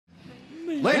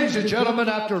Ladies and gentlemen,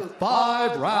 after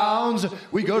 5 rounds,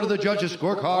 we go to the judges'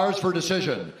 scorecards for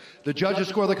decision. The judges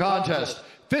score the contest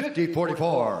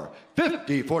 50-44,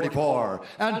 50-44,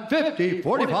 and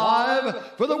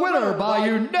 50-45 for the winner by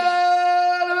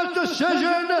unanimous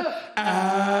decision,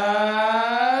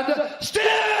 and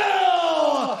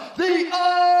still the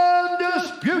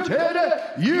undisputed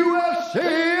UFC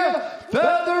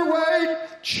featherweight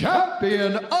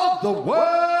champion of the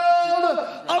world,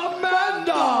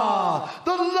 Amanda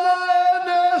the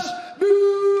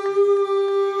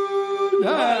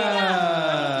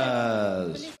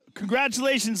Nunes.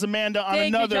 Congratulations, Amanda, on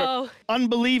another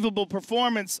unbelievable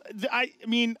performance. I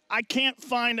mean, I can't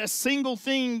find a single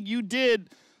thing you did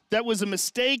that was a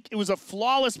mistake. It was a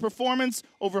flawless performance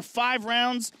over 5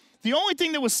 rounds. The only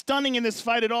thing that was stunning in this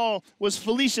fight at all was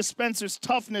Felicia Spencer's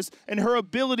toughness and her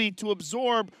ability to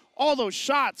absorb all those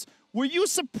shots. Were you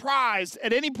surprised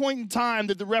at any point in time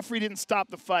that the referee didn't stop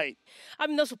the fight?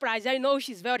 I'm not surprised. I know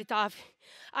she's very tough.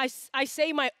 I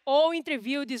say my whole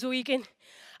interview this weekend.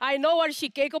 I know what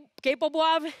she's capable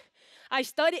of. I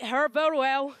studied her very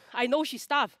well. I know she's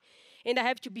tough. And I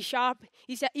have to be sharp.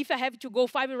 If I have to go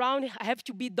 5 rounds, I have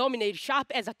to be dominated, sharp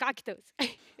as a cactus.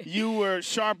 You were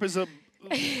sharp as a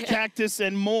cactus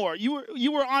and more.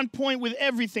 You were on point with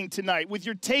everything tonight, with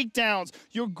your takedowns,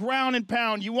 your ground and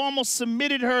pound. You almost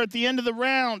submitted her at the end of the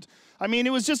round. I mean,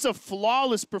 it was just a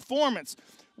flawless performance.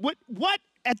 What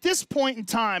at this point in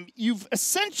time, you've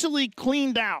essentially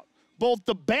cleaned out both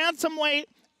the bantamweight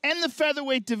and the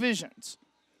featherweight divisions.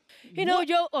 You know,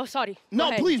 Joe, oh, sorry.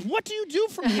 No, please, what do you do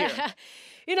from here?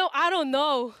 You know, I don't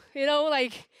know. You know,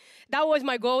 like, that was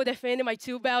my goal, defending my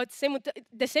 2 belts.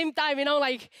 The same time, you know,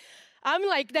 like, I'm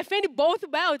like defending both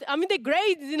belts. I'm in the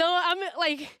grades, you know.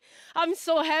 I'm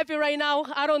so happy right now.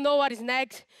 I don't know what is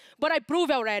next, but I proved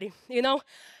already, you know.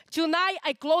 Tonight,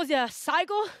 I closed a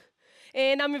cycle,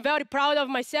 and I'm very proud of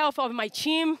myself, of my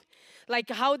team, like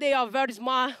how they are very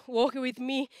smart, working with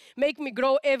me, make me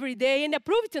grow every day, and I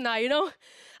proved tonight, you know.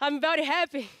 I'm very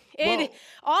happy. And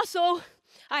also,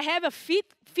 I have a fit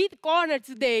corner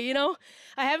today, you know.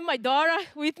 I have my daughter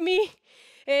with me,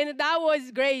 and that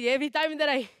was great. Every time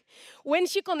that when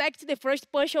she connected the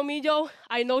first punch on me, Joe,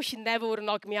 I know she never would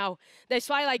knock me out. That's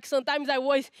why, like, sometimes I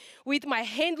was with my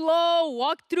hand low,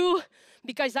 walk through,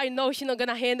 because I know she's not going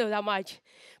to handle that much.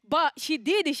 But she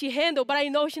did, she handled, but I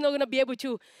know she's not going to be able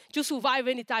to survive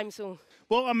anytime soon.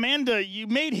 Well, Amanda, you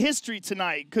made history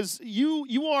tonight because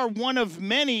you are one of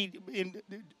many in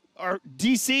our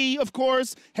DC, of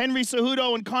course, Henry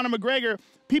Cejudo and Conor McGregor,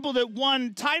 people that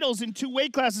won titles in 2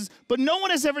 weight classes, but no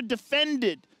one has ever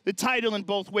defended the title in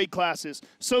both weight classes.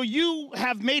 So you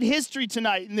have made history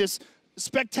tonight in this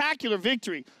spectacular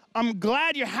victory. I'm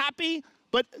glad you're happy,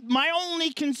 but my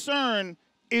only concern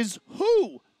is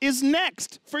who is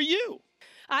next for you?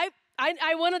 I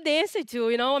wanted the answer to,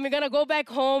 you know. I'm going to go back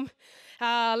home.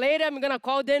 Later, I'm going to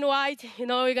call Dan White. You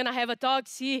know, we're going to have a talk,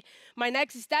 see my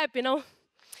next step, you know.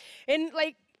 And,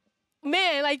 like,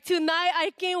 man, like, tonight,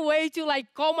 I can't wait to,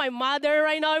 like, call my mother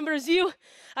right now in Brazil.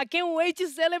 I can't wait to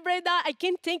celebrate that. I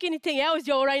can't think anything else,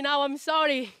 Joe, right now. I'm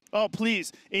sorry. Oh,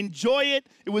 please, enjoy it.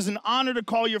 It was an honor to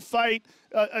call your fight.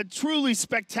 A truly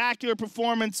spectacular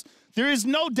performance. There is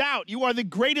no doubt you are the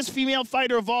greatest female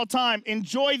fighter of all time.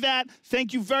 Enjoy that.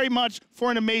 Thank you very much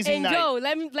for an amazing night. And, Joe,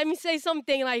 let me say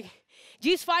something. Like,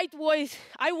 this fight was,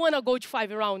 I want to go to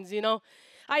 5 rounds, you know.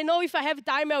 I know if I have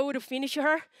time, I would finish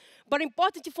her. But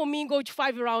important for me to go to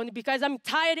 5 rounds because I'm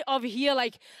tired of here.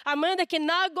 Like, Amanda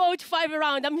cannot go to 5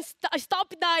 rounds.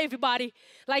 Stop that, everybody.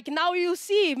 Like, now you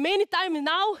see, many times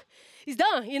now, it's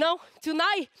done, you know.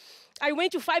 Tonight, I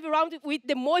went to 5 rounds with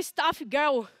the most tough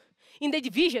girl in the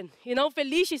division, you know.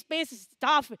 Felicia Spencer is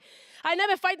tough. I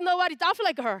never fight nobody tough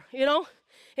like her, you know.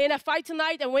 And I fight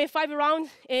tonight, I went 5 rounds,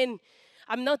 and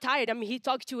I'm not tired. I'm here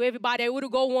talking to everybody. I would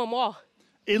go 1 more.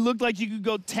 It looked like you could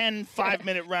go 10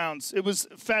 5-minute rounds. It was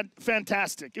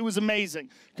fantastic. It was amazing.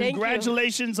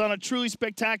 Congratulations on a truly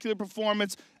spectacular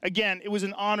performance. Again, it was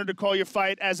an honor to call your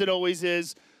fight, as it always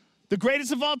is. The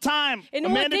greatest of all time, and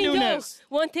Amanda Nunes.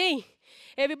 One thing,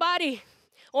 everybody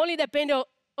only depend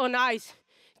on us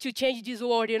to change this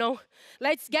world, you know.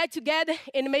 Let's get together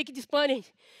and make this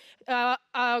planet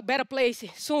a better place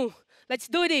soon. Let's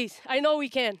do this. I know we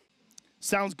can.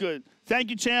 Sounds good.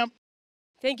 Thank you, champ.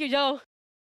 Thank you, Joe.